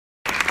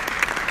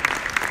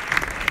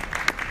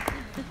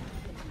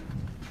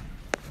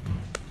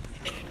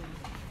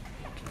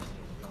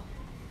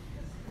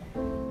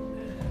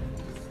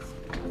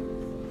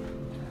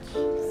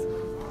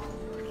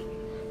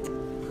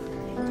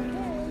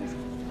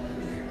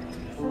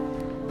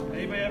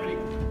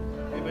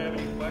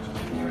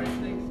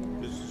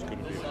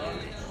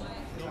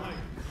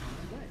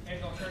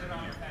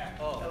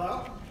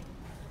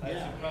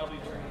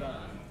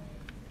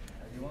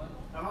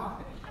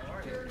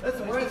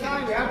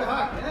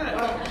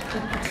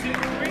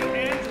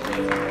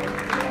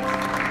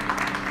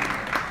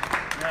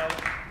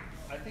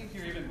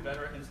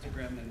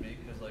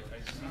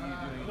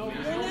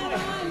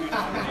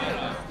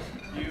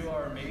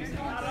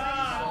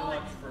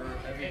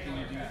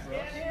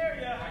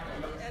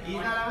He's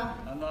not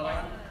on? I'm not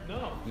on?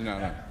 No.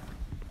 No.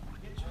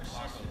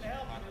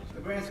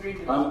 The grand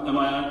screen. Am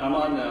I on? I'm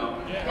on now.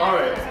 Yeah. All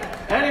right.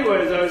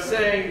 Anyways, I was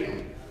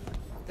saying,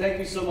 thank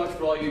you so much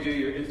for all you do.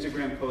 Your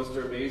Instagram posts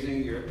are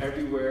amazing. You're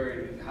everywhere,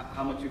 and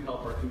how much you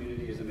help our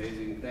community is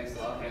amazing. Thanks a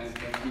lot, man.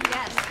 Thank you.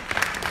 Yes.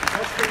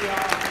 That's the,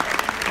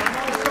 I'm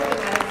always showing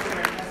that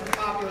Instagram. That's the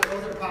popular,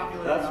 those are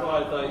popular. That's why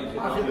I thought you could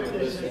help me popular with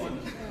this dishes. one.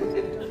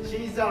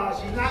 She's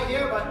not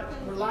here, but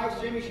we're live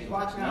streaming. She's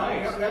watching now.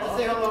 Nice. We have to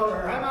say hello to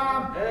her. Hi,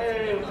 Mom.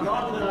 Hey,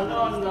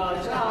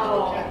 nonna,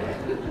 ciao.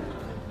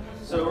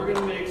 So we're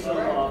gonna make some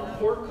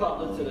pork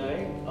cutlet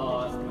today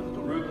with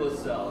arugula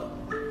salad.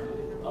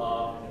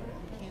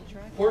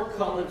 Pork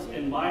cutlets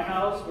in my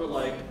house were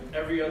like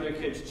every other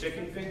kid's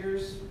chicken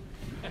fingers.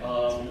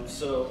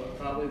 So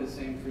probably the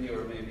same for you,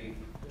 or maybe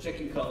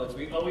chicken cutlets.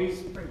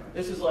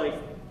 This is like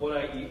what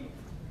I eat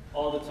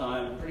all the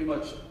time. Pretty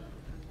much,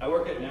 I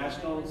work at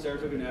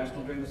Saratoga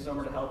National during the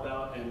summer to help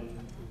out, and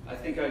I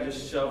think I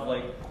just shove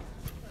like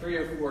 3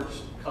 or 4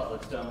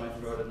 cutlets down my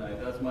throat at night.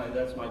 That's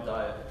my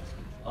diet.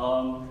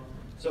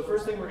 So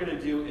first thing we're going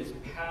to do is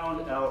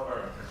pound out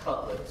our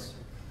cutlets.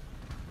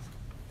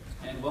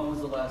 And when was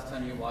the last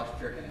time you washed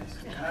your hands?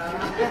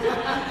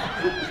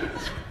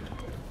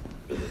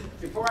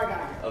 Before I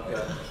got here.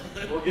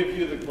 Okay. We'll give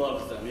you the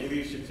gloves then. Maybe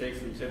you should take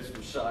some tips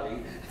from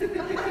Shadi.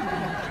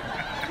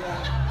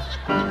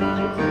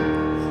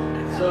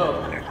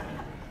 So,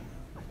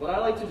 what I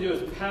like to do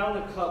is pound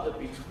the cutlet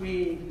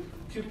between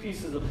 2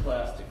 pieces of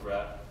plastic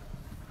wrap.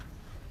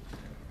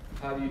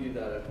 How do you do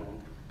that at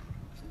home?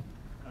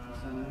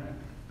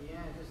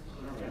 Yeah, just.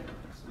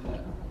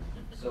 Yeah.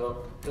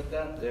 So, put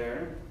that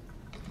there.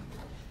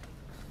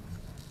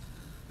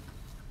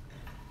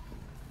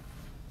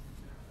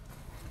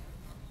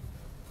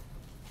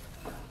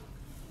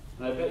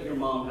 And I bet your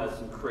mom has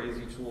some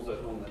crazy tools at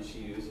home that she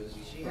uses.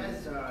 She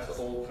has the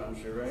old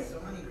country, right? so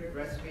many great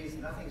recipes.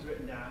 Nothing's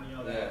written down. You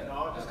know that. Yeah. It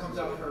all just comes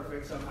out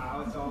perfect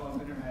somehow. It's all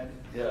up in her head.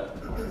 Yeah.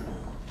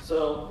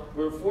 So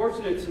we're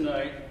fortunate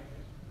tonight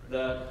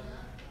that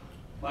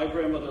my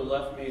grandmother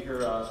left me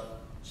her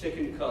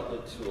chicken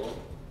cutlet tool,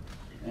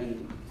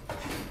 and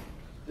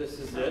this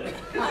is it.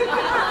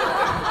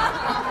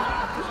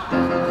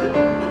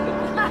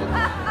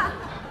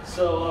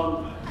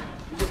 So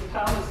you just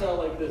pound this out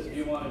like this if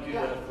you want to do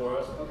that for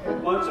us. Okay.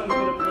 Once I'm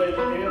going to play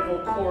the anvil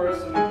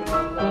chorus and we can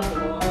all clap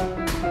along.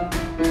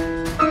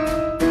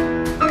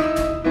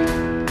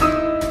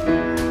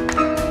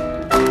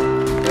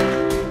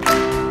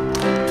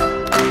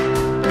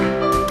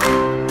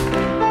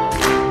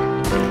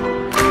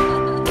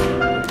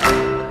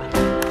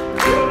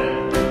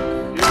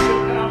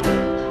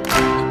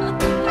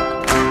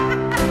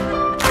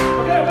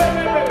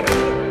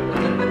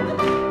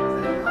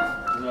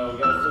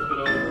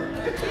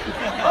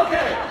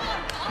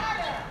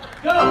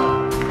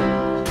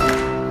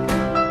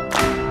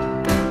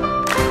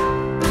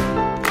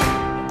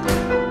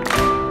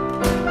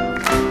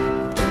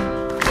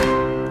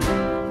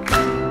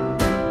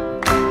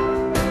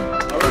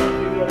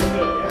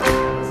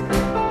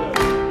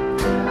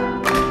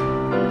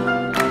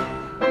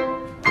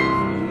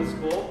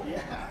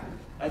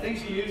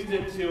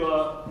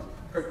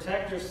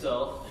 Protect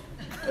yourself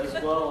as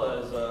well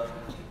as the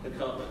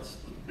cutlets.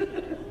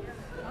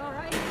 All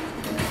right.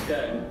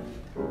 Okay.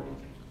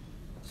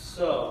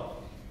 So,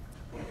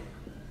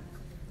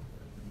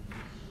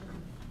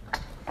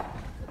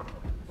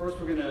 first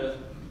we're gonna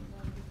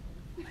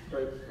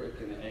break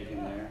an egg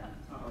in there.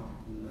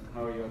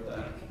 How are you at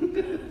that?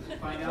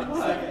 Find out in a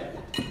second.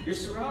 You're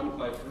surrounded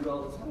by food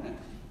all the time.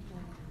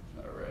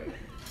 All right.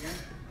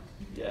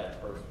 Yeah,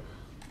 perfect.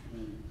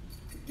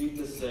 Beat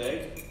this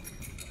egg.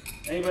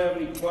 Anybody have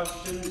any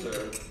questions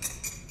or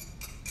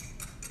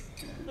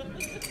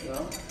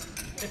no?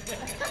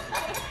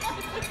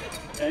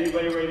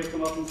 Anybody ready to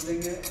come up and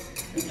sing it?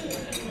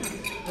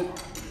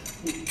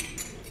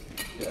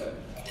 Okay.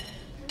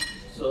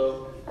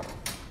 So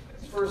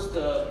first,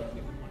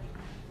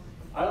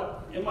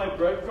 in my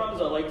breadcrumbs,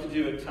 I like to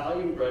do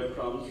Italian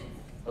breadcrumbs,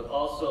 but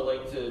also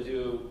like to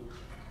do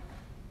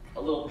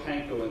a little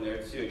panko in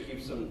there too. It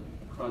keeps them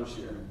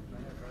crunchier.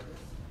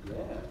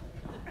 Yeah.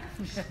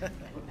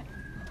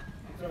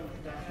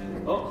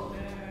 Oh,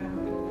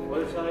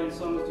 what Italian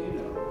songs do you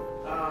know?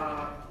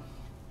 No?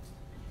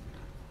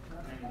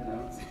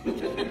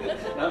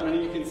 Not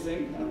many you can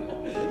sing?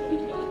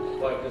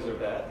 Why, because they're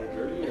bad? They're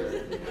dirty? Or?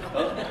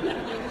 Oh.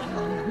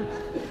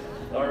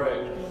 All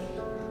right.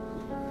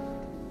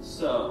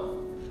 So,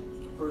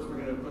 first we're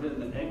going to put it in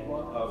the egg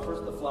water.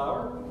 First the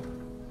flour.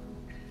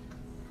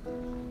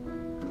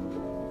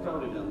 You've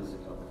probably done this a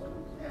couple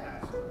times. Yeah.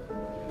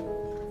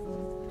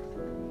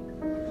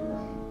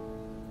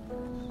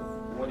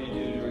 What do you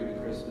do during the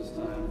Christmas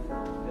time?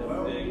 You have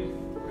a big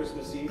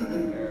Christmas Eve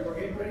thing? We're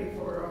getting ready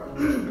for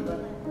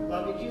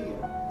Lovey Julia.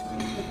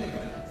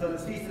 So the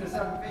Feast of the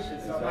Seven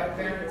Fishes. So my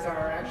parents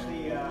are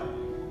actually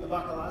the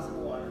bacalaos in the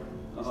water.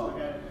 So we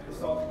got the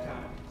salted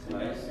cod. So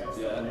Nice. got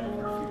Yeah. there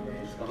for a few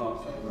days. So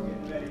we're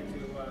getting ready to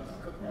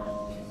cook now.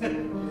 Get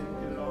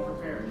it all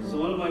prepared. So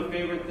one of my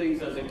favorite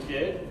things as a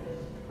kid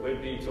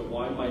would be to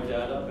wind my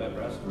dad up at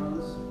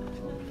restaurants.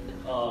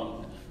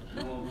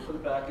 And we'll put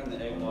it back in the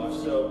egg wash.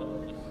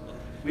 So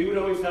we would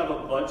always have a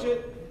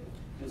budget.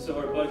 And so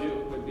our budget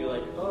would be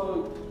like,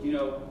 oh, you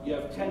know, you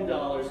have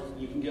 $10,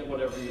 you can get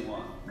whatever you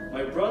want.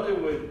 My brother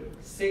would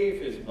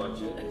save his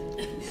budget.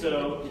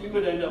 So he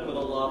would end up with a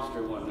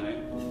lobster one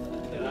night.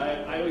 And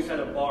I always had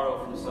to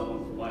borrow from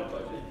someone for my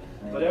budget.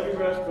 But every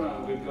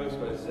restaurant we would go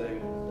to, I'd say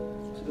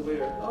to the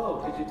waiter,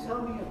 oh, could you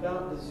tell me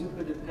about the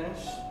zuppa de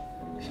pêche?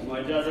 And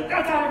my dad's like,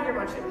 that's out of your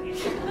budget.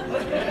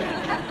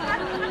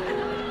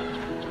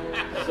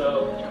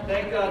 So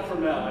thank God for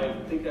Matt. I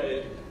think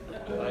I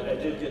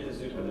did get the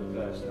zuppa de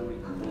pêche. Let me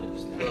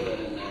just throw that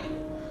in there.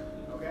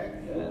 Okay.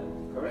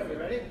 Yeah. All right, you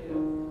ready?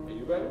 Are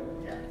you ready?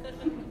 Yeah.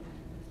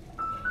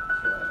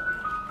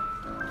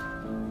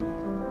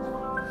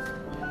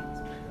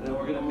 And then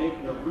we're going to make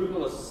an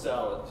arugula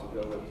salad to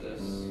go with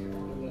this.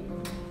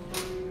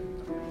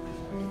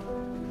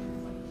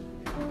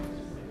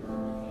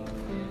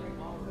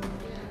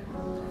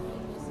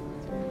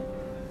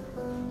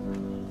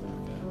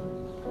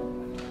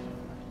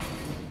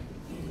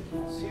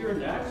 See, you're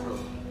natural.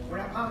 We're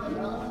not pounding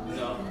it up.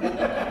 No.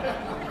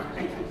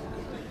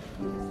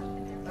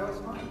 That was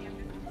fun.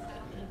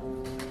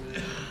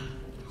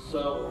 So,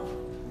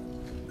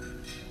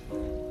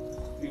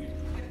 we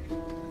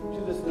do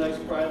this nice,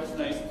 fry this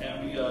nice,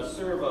 and we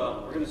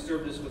we're going to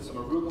serve this with some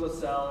arugula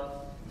salad,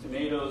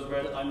 tomatoes,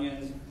 red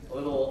onions, a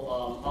little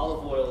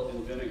olive oil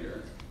and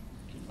vinegar.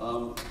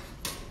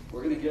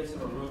 We're going to get some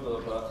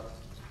arugula, but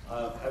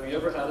have you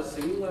ever had a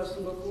singing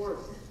lesson before?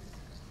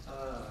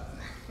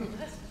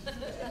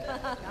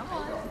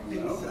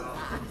 No?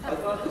 I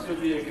thought this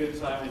would be a good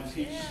time to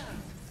teach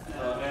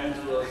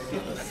Angela a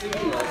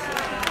singing lesson.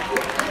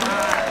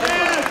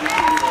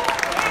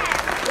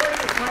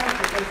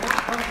 It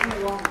comes from the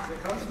lungs. It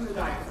comes from the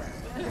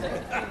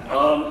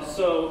diaphragm.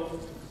 So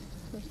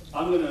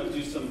I'm going to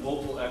do some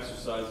vocal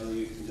exercise and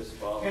you can just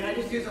follow. Can I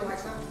just use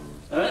Alexa?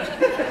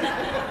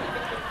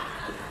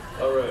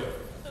 All right.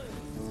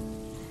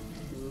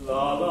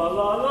 La la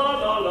la la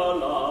la la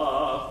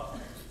la.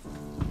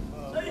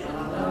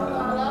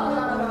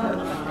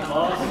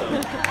 Awesome.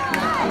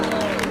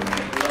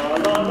 La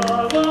la la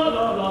la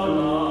la la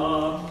la.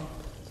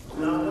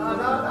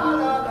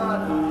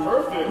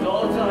 Perfect.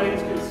 All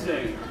Italians can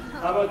sing.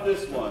 How about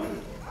this one?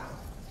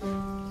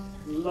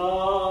 La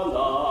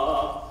la.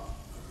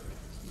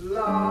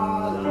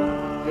 La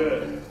la.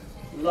 Good.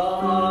 La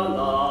la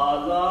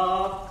la.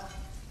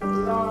 La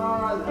la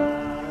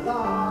la.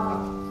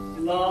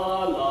 La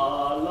la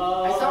la.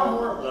 I sound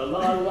horrible. La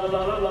la la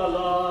la la la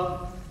la.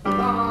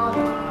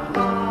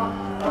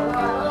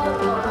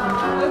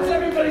 Let's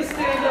everybody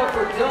stand up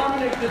for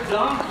Dominic the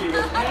Donkey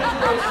with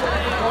Angela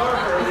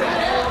Barber.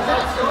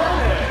 Let's go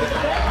ahead.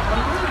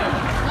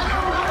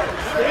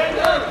 Stand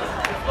up.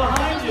 It's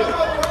behind you.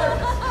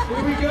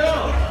 Here we go.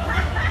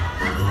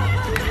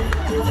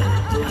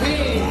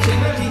 Hey,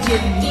 Jimmy,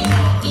 Jimmy,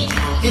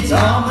 it's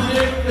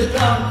Dominic the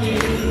Donkey.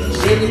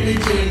 Jimmy,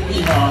 Jimmy,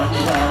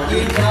 the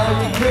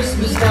Italian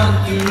Christmas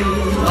donkey.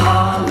 La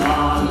la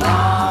la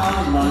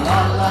la la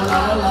la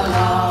la la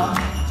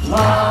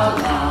la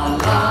la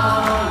la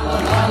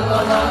la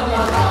la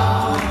la la.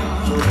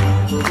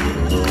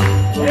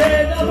 Hey,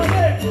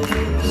 Dominic.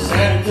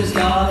 Santa's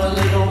got a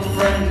little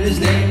friend, his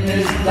name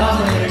is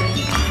Dominic.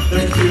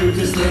 The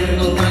cutest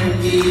little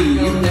monkey,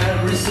 you'll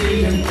never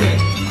see him kick.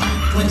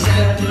 When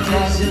Santa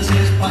dresses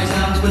his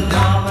paisans with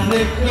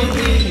Dominic will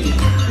be,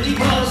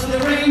 because the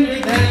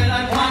reindeer then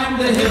I climb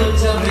the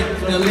hills of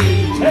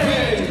Italy.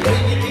 Hey,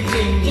 riggedy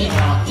jingy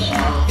hop,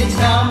 it's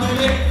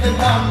Dominic the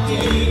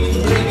donkey.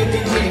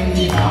 Riggedy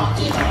jingy hop,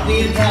 the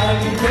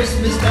Italian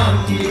Christmas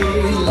donkey.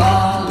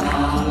 La la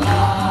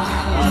la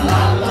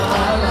la la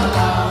la la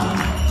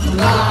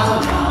la la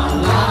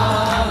la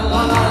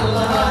la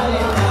la la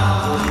la.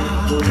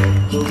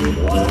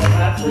 Well,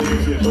 that's what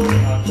you do.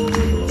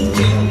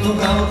 Jingle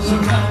bells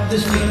around the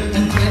street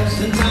and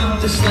Clemson down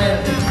the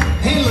sled.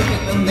 Hey, look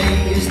at the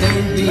maze,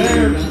 they're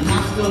there and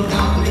hostile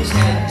Dominic's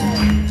head.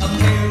 A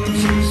pair of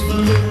shoes for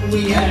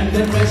Louie and a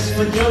dress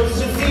for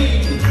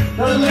Josephine.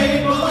 The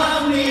label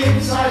on the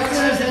inside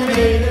says they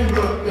made in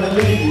Brooklyn.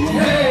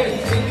 Hey,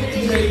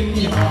 jiggity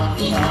jiggity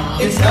hoppy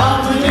hop, it's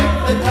Dominic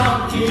the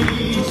donkey.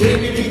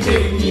 Jiggity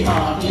jiggity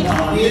hoppy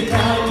hop, the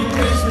Italian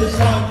Christmas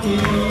donkey.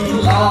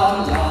 La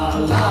la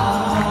la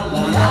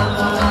la la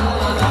la la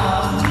la la.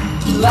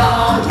 La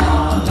la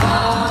la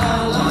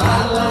la la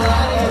la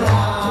la.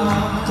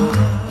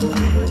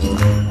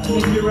 I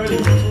think you're ready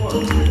for tour.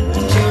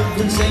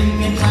 Children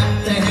sing and clap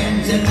their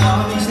hands and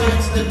Dominic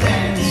starts to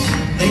dance.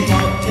 They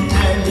talk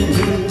Italian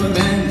to him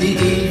and he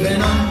even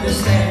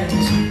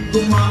understands.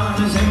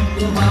 Kumanas and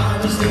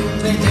kumanas think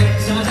they take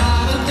us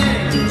out of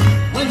there.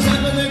 When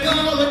some of the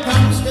girl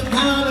comes to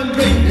town and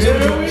brings a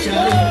bushel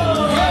in.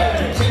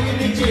 Hey,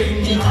 jiggity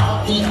jiggy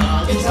hoppy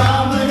hop, it's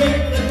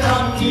Dominic the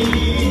donkey.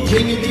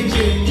 Jiggity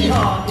jiggy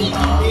hoppy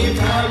hop, the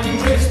Italian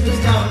Christmas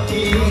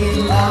donkey.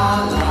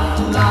 La la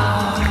la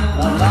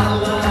la la la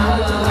la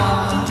la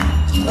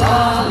la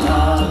la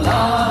la la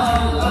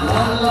la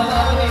la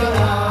la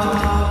la.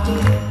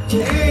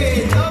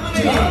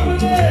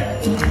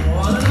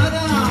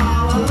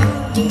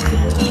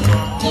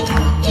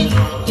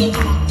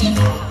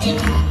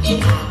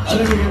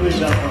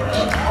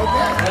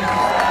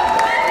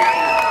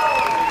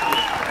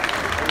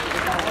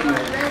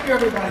 you,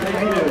 everybody.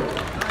 Thank you.